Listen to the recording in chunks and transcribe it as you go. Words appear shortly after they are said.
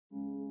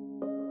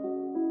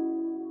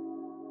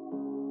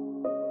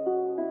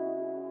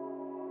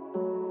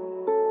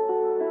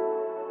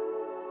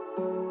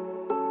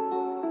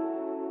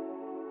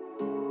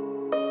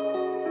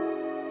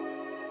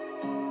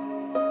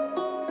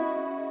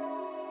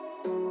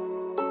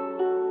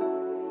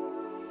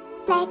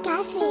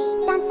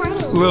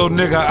Little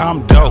nigga,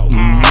 I'm dope,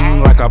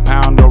 like a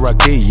pound or a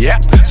key, yeah.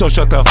 So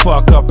shut the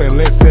fuck up and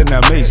listen to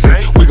me. See,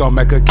 we gon'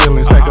 make a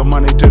killing, stack of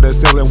money to the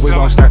ceiling. We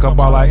gon' stack up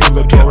all our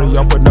inventory,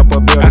 open up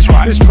a building.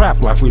 This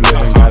trap life we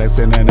living got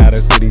us in and out of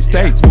city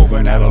states,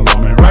 moving at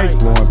alarming rates,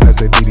 blowing past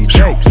the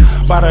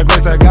DDJs. By the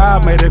grace of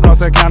God, made it across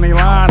the county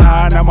line.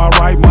 High now my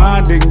right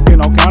mind, didn't get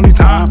no county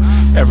time.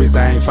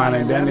 Everything fine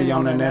and dandy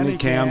on the nanny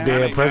cam.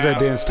 Dead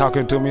presidents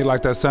talking to me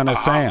like the son of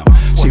Sam.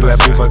 She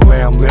left me for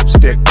glam,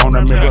 lipstick on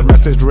the mirror,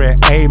 message read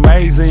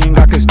amazing.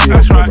 I can still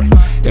remember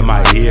in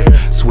my ear,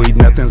 sweet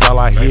nothing's all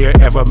I hear.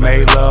 Ever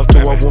made love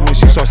to a woman,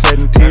 she starts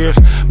shedding tears.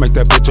 Make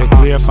that picture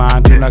clear,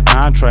 fine tune the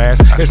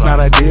contrast. It's not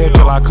a deal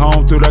till I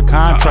comb through the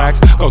contracts,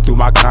 go through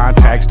my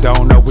contacts,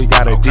 don't know we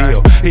got a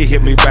deal. He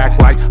hit me back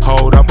like,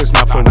 hold up, it's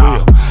not for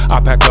real. I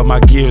pack up my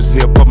gear,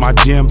 zip up my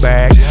gym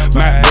bag.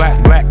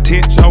 Matte black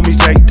tint, show me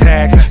take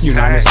tags.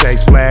 United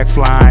States flag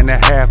flying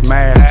at half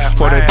mast.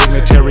 For the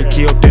dignitary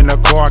killed in a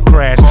car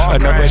crash.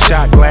 Another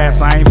shot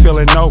glass, I ain't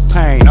feeling no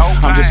pain.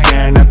 I'm just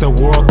staring at the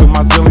world through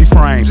my silly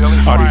frames.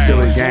 All these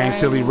silly games,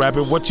 silly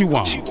rabbit, what you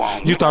want?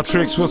 You thought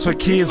tricks was for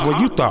kids, well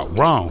you thought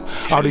wrong.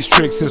 All these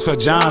tricks is for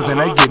Johns and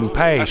they getting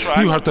paid.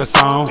 You heard the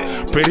song,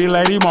 Pretty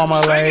Lady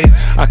Marmalade.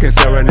 I can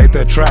serenade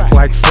the track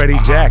like Freddie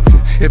Jackson.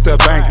 Hit the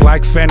bank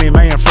like Fannie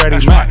Mae and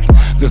Freddie Mac.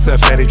 This a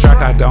fatty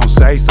track, I don't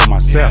say so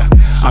myself.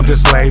 I'm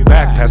just laid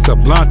back, past the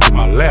blunt to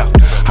my left.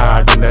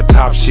 Higher than the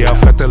top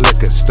shelf at the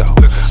liquor store.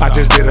 I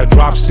just did a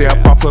drop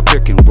step off a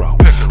pick and roll.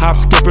 Hop,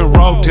 skip and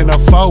roll, 10 or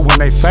 4 when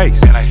they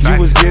face. You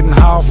was getting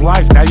half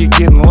life, now you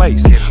getting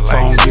laced.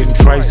 Phone getting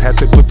traced, had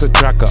to put the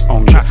tracker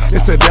on you.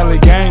 It's a deli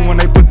game when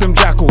they put them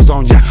jackals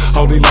on you.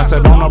 Holy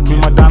Macedona,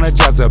 Prima Donna,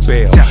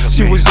 Jezebel.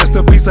 She was just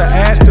a piece of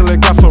ass till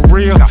it got for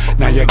real.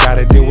 Now you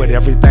gotta deal with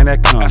everything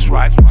that comes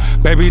right.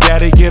 Baby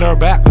daddy get her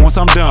back once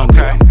I'm done with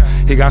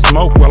it. He got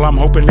smoke, well I'm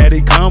hoping that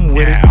he come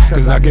with it.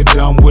 Cause I get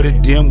dumb with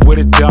it, dim with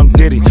it, dumb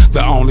diddy.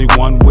 The only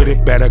one with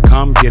it, better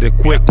come get it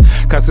quick.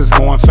 Cause it's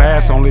going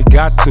fast, only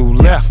got 2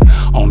 left.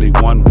 Only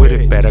one with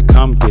it, better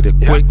come get it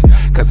quick.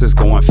 Cause it's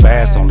going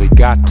fast, only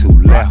got 2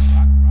 left.